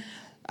 And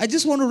I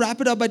just want to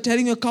wrap it up by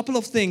telling you a couple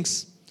of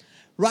things.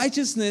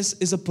 Righteousness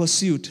is a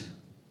pursuit.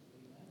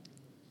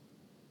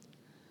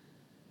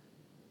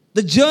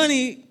 The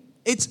journey,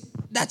 it's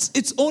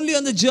only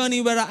on the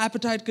journey where our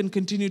appetite can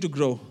continue to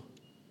grow.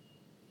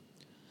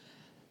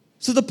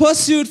 So the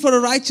pursuit for a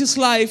righteous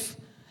life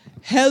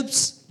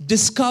helps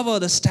discover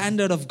the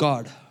standard of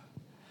God.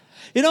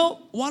 You know,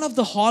 one of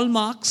the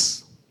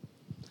hallmarks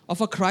of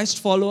a Christ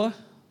follower.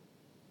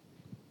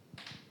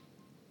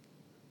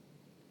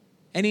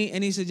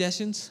 Any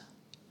suggestions?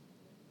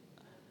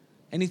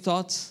 Any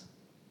thoughts?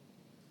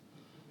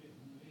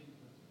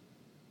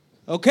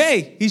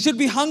 Okay, he should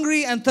be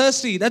hungry and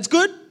thirsty. That's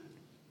good.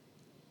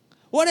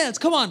 What else?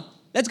 Come on,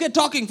 let's get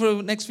talking for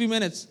the next few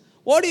minutes.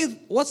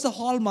 What's the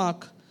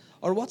hallmark,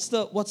 or what's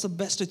the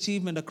best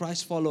achievement a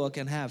Christ follower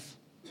can have?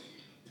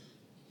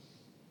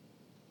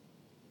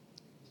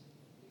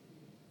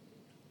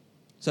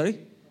 Sorry?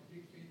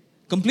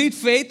 Complete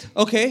faith.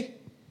 Okay.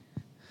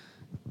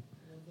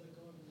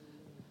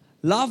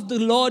 Love the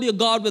Lord your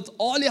God with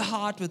all your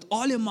heart, with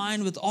all your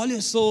mind, with all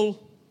your soul,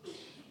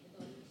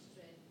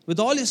 with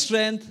all your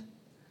strength.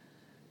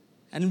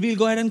 And we'll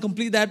go ahead and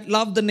complete that.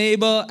 Love the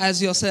neighbor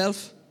as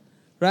yourself.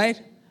 Right?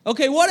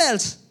 Okay, what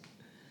else?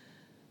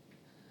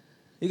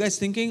 You guys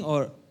thinking?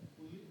 Or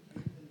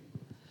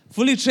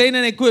fully trained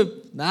and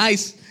equipped.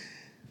 Nice.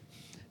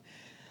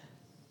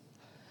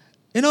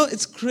 You know,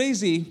 it's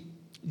crazy.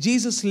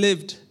 Jesus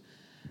lived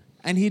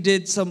and He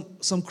did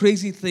some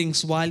crazy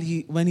things when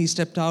he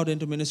stepped out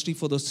into ministry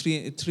for those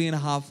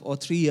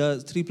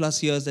 3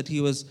 plus years that He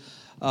was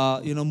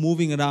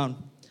moving around.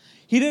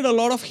 He did a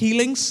lot of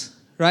healings,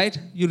 right?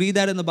 You read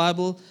that in the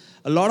Bible.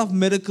 A lot of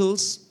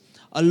miracles,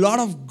 a lot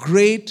of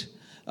great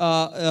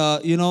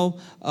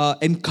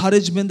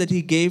encouragement that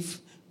He gave.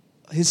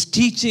 His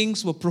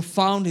teachings were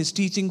profound. His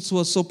teachings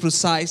were so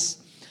precise.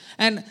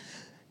 And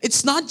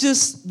it's not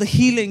just the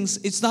healings,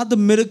 it's not the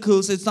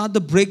miracles, it's not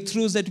the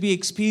breakthroughs that we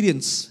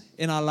experience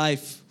in our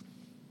life.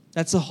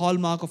 That's the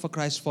hallmark of a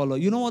Christ follower.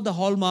 You know what the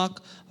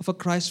hallmark of a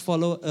Christ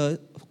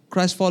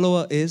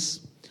follower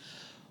is?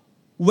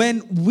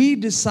 When we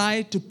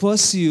decide to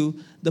pursue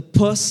the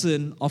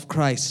person of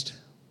Christ.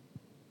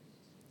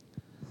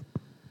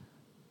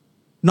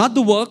 Not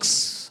the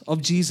works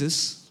of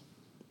Jesus,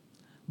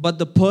 but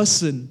the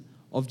person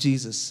of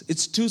Jesus.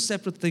 It's two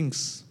separate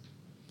things.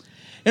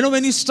 You know,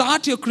 when you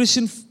start your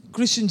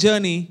Christian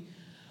journey,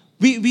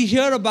 we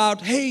hear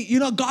about, hey,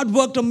 God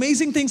worked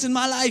amazing things in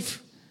my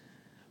life.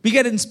 We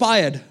get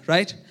inspired,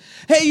 right?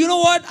 Hey, you know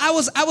what? I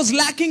was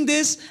lacking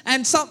this,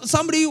 and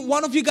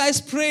one of you guys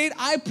prayed,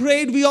 I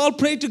prayed, we all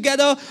prayed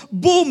together.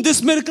 Boom,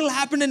 this miracle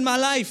happened in my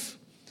life.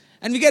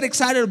 And we get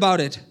excited about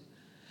it.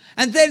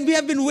 And then we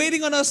have been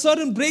waiting on a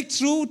certain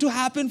breakthrough to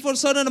happen for a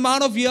certain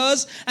amount of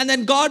years. And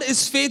then God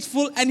is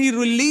faithful and He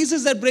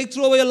releases that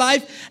breakthrough over your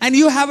life. And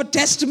you have a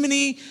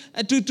testimony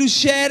to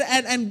share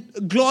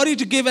and glory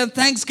to give and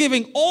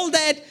thanksgiving. All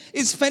that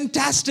is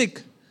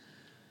fantastic.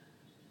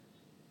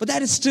 But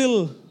that is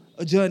still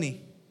a journey.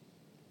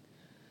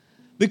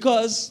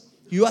 Because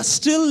you are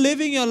still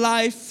living your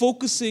life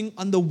focusing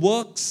on the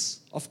works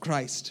of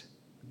Christ.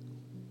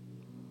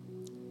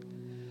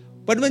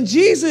 But when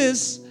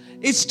Jesus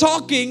is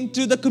talking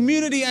to the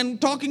community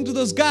and talking to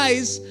those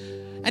guys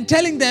and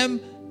telling them,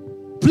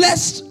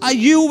 blessed are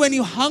you when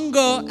you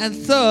hunger and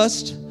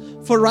thirst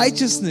for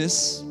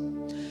righteousness.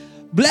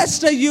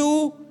 Blessed are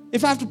you,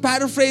 if I have to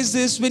paraphrase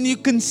this, when you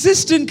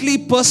consistently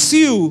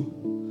pursue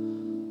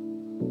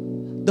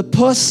the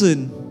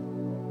person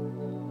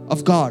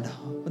of God,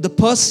 the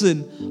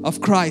person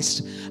of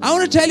Christ. I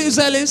want to tell you,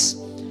 Zealous,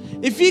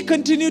 if we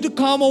continue to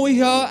come over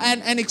here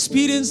and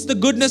experience the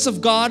goodness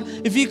of God,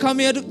 if we come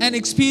here and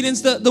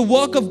experience the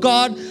work of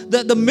God,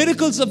 the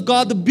miracles of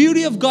God, the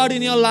beauty of God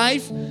in your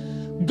life,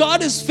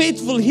 God is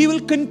faithful. He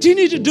will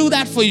continue to do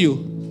that for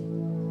you.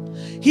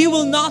 He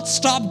will not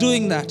stop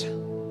doing that.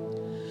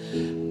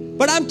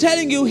 But I'm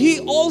telling you, He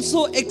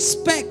also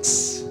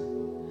expects.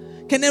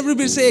 Can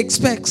everybody say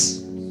expects?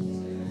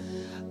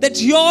 That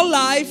your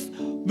life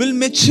will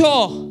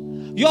mature.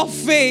 Your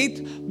faith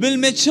will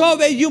mature,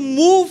 where you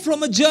move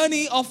from a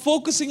journey of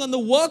focusing on the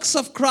works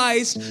of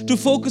Christ to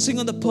focusing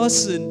on the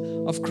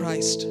person of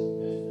Christ.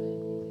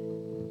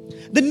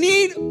 The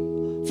need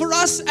for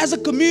us as a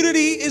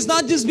community is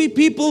not just be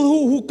people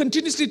who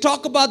continuously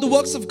talk about the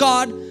works of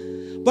God,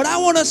 but I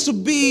want us to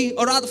be,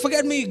 or rather,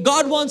 forget me,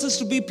 God wants us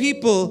to be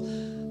people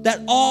that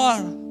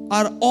are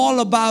all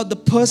about the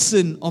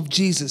person of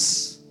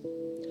Jesus.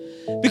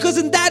 Because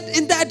in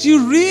that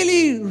you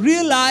really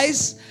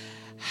realize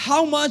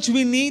how much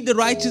we need the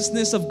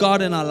righteousness of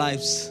God in our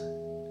lives.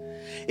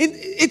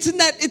 It's in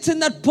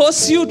that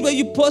pursuit where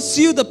you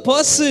pursue the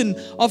person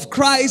of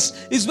Christ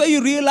is where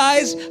you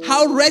realize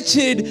how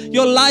wretched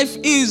your life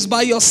is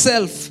by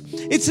yourself.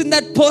 It's in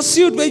that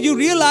pursuit where you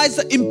realize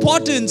the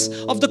importance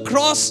of the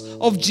cross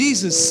of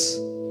Jesus.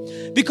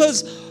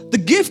 Because the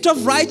gift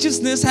of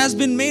righteousness has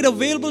been made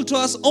available to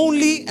us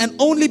only and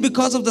only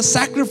because of the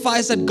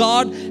sacrifice that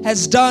God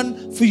has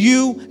done for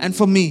you and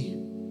for me.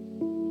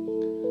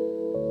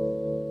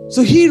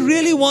 So He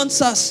really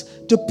wants us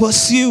to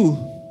pursue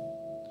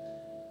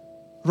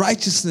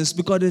righteousness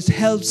because it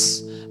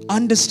helps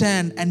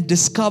understand and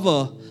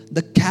discover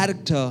the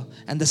character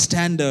and the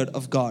standard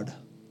of God.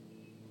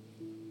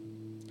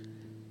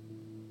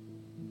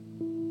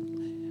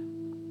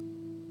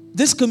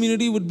 This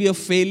community would be a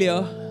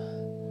failure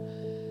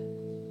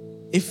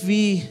if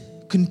we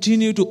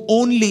continue to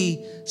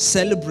only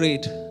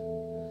celebrate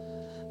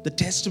the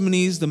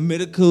testimonies, the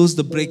miracles,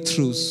 the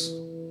breakthroughs.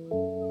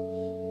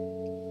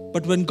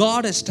 But when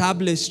God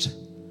established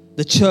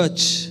the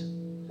church,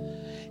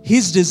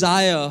 His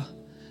desire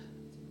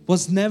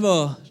was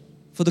never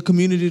for the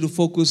community to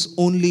focus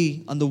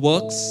only on the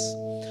works.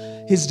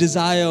 His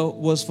desire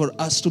was for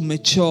us to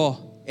mature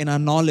in our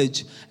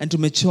knowledge and to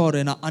mature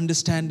in our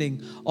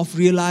understanding of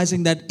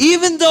realizing that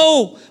even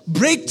though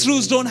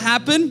breakthroughs don't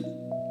happen,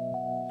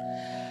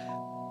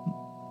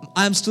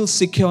 I'm still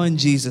secure in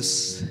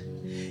Jesus.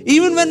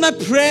 Even when my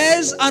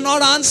prayers are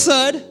not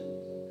answered,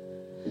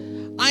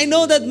 I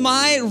know that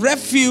my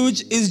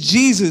refuge is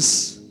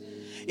Jesus.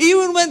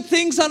 Even when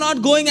things are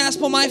not going as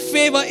per my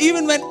favor,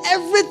 even when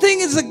everything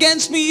is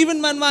against me,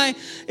 even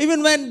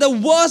when the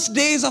worst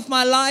days of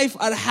my life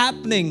are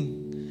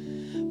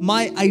happening,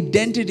 my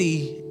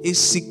identity is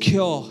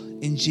secure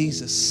in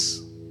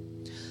Jesus.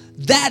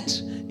 That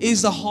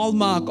is the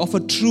hallmark of a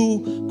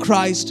true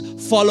Christ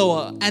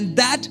follower. And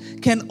that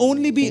can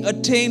only be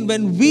attained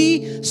when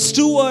we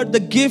steward the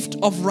gift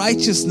of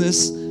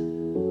righteousness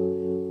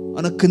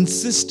on a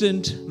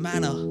consistent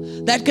manner.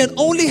 That can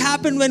only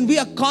happen when we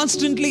are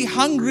constantly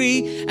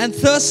hungry and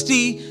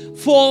thirsty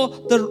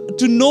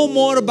to know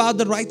more about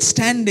the right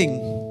standing,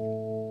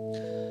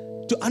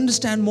 to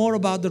understand more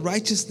about the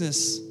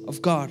righteousness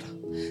of God.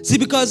 See,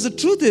 because the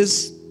truth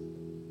is,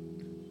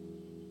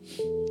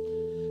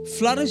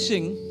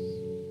 flourishing,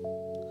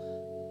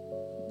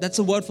 that's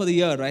a word for the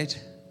year, right?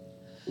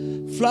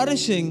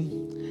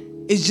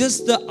 Flourishing is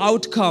just the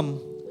outcome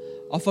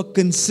of a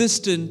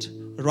consistent,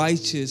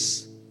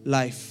 righteous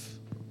life.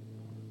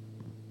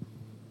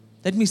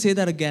 Let me say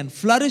that again.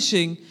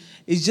 Flourishing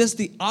is just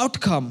the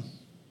outcome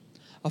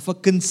of a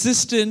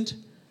consistent,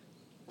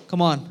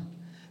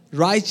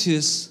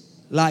 righteous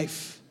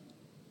life.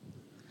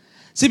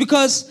 See,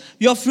 because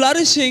your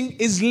flourishing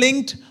is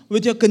linked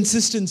with your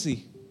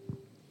consistency.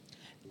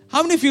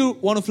 How many of you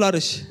want to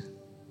flourish?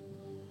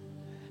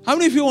 How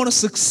many of you want to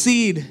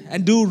succeed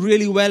and do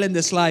really well in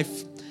this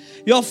life?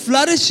 Your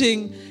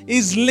flourishing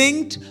is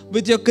linked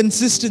with your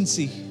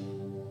consistency.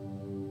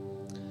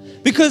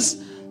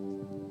 Because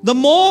the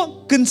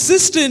more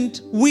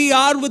consistent we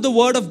are with the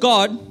Word of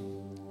God,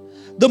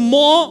 the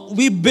more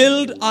we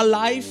build our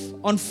life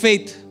on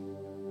faith.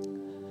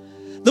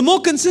 The more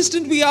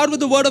consistent we are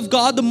with the Word of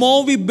God, the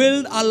more we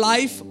build our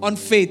life on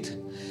faith.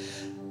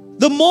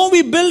 The more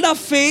we build our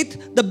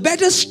faith, the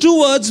better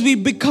stewards we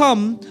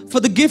become for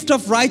the gift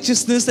of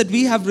righteousness that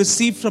we have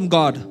received from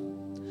God.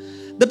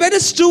 The better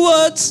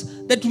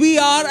stewards that we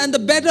are and the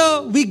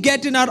better we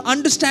get in our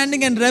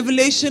understanding and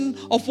revelation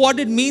of what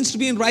it means to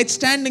be in right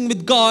standing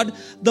with God,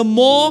 the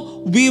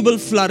more we will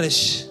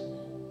flourish.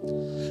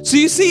 So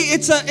you see,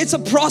 it's a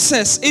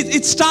process.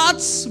 It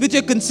starts with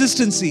your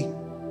consistency.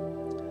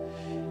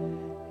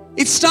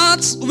 It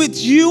starts with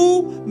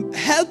you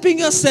helping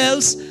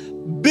yourselves,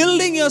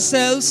 building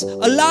yourselves,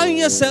 allowing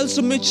yourselves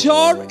to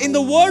mature in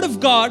the Word of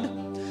God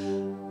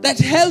that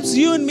helps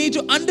you and me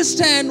to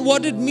understand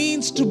what it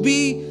means to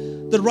be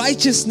the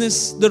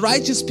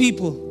righteous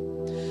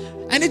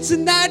people. And it's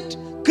in that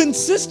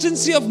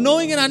consistency of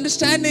knowing and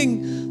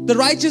understanding the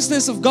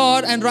righteousness of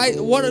God and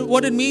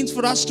what it means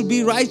for us to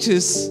be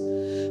righteous,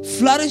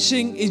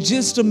 Flourishing is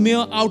just a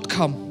mere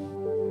outcome.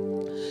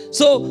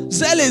 So,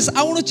 zealous,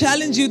 I want to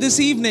challenge you this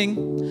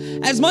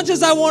evening. As much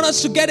as I want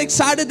us to get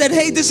excited that,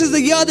 hey, this is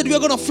the year that we're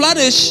going to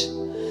flourish,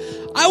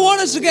 I want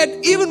us to get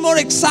even more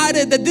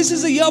excited that this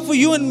is a year for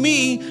you and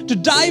me to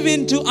dive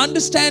into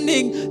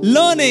understanding,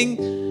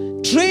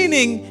 learning,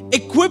 training,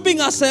 equipping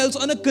ourselves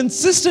on a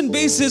consistent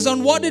basis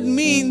on what it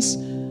means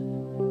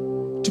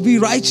to be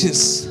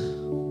righteous.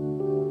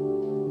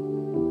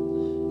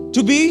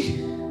 To be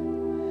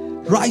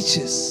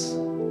righteous.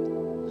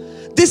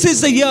 This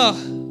is the year.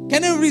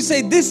 Can everybody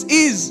say, this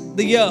is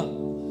the year?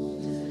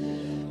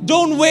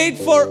 Don't wait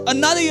for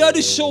another year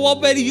to show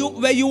up where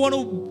you want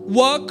to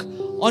work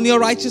on your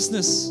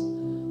righteousness.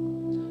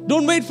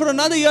 Don't wait for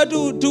another year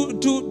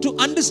to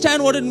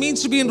understand what it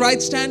means to be in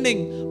right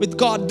standing with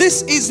God.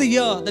 This is the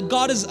year that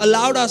God has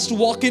allowed us to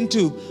walk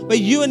into, where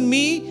you and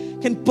me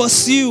can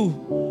pursue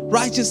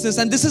righteousness.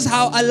 And this is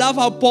how I love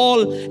how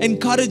Paul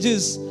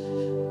encourages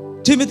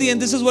Timothy,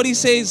 and this is what he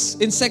says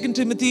in 2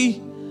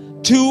 Timothy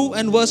 2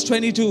 and verse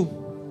 22.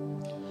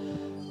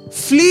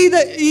 Flee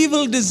the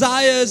evil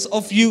desires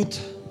of youth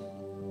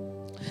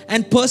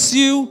and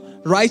pursue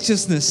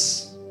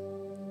righteousness,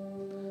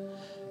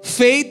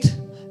 faith,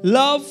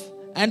 love,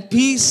 and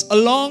peace,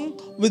 along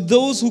with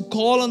those who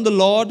call on the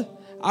Lord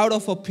out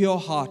of a pure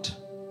heart.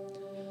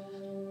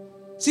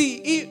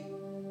 See,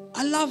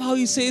 I love how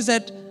he says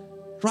that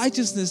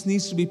righteousness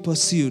needs to be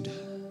pursued.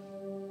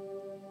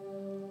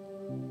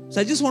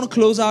 So I just want to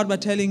close out by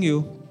telling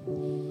you,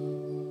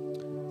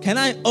 can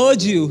I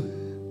urge you,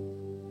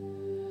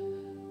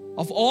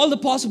 of all the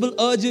possible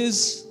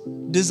urges,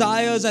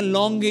 desires, and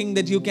longing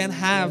that you can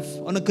have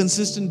on a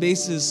consistent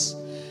basis,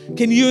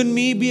 can you and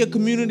me be a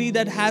community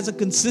that has a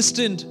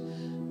consistent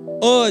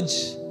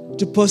urge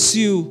to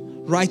pursue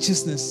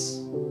righteousness?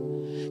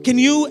 Can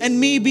you and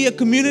me be a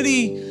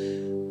community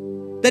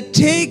that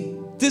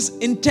take this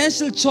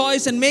intentional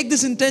choice and make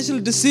this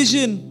intentional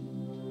decision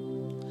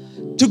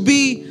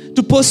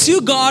to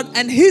pursue God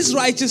and His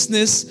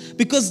righteousness,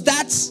 because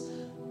that's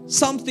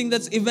something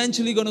that's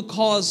eventually going to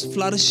cause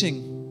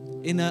flourishing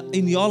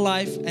in your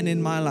life and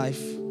in my life.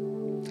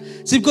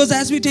 See, because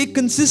as we take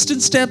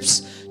consistent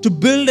steps to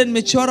build and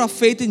mature our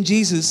faith in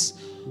Jesus,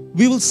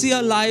 we will see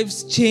our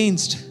lives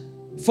changed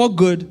for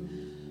good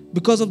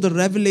because of the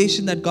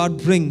revelation that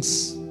God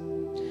brings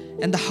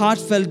and the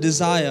heartfelt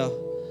desire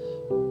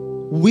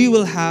we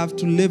will have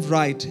to live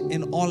right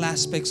in all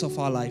aspects of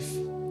our life.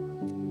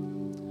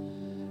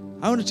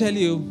 I want to tell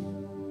you,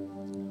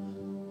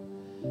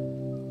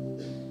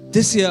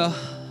 this year,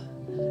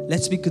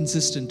 let's be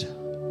consistent.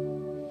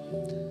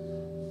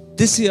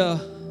 This year,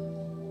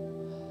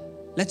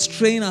 let's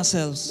train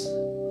ourselves.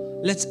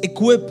 Let's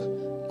equip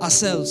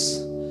ourselves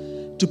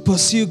to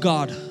pursue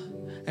God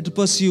and to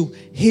pursue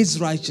His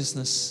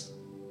righteousness.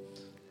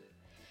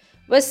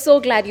 We're so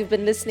glad you've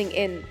been listening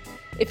in.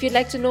 If you'd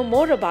like to know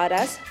more about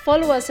us,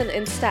 follow us on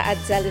Insta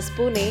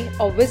 @ZealousPune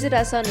or visit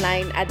us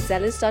online at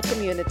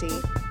zealous.community.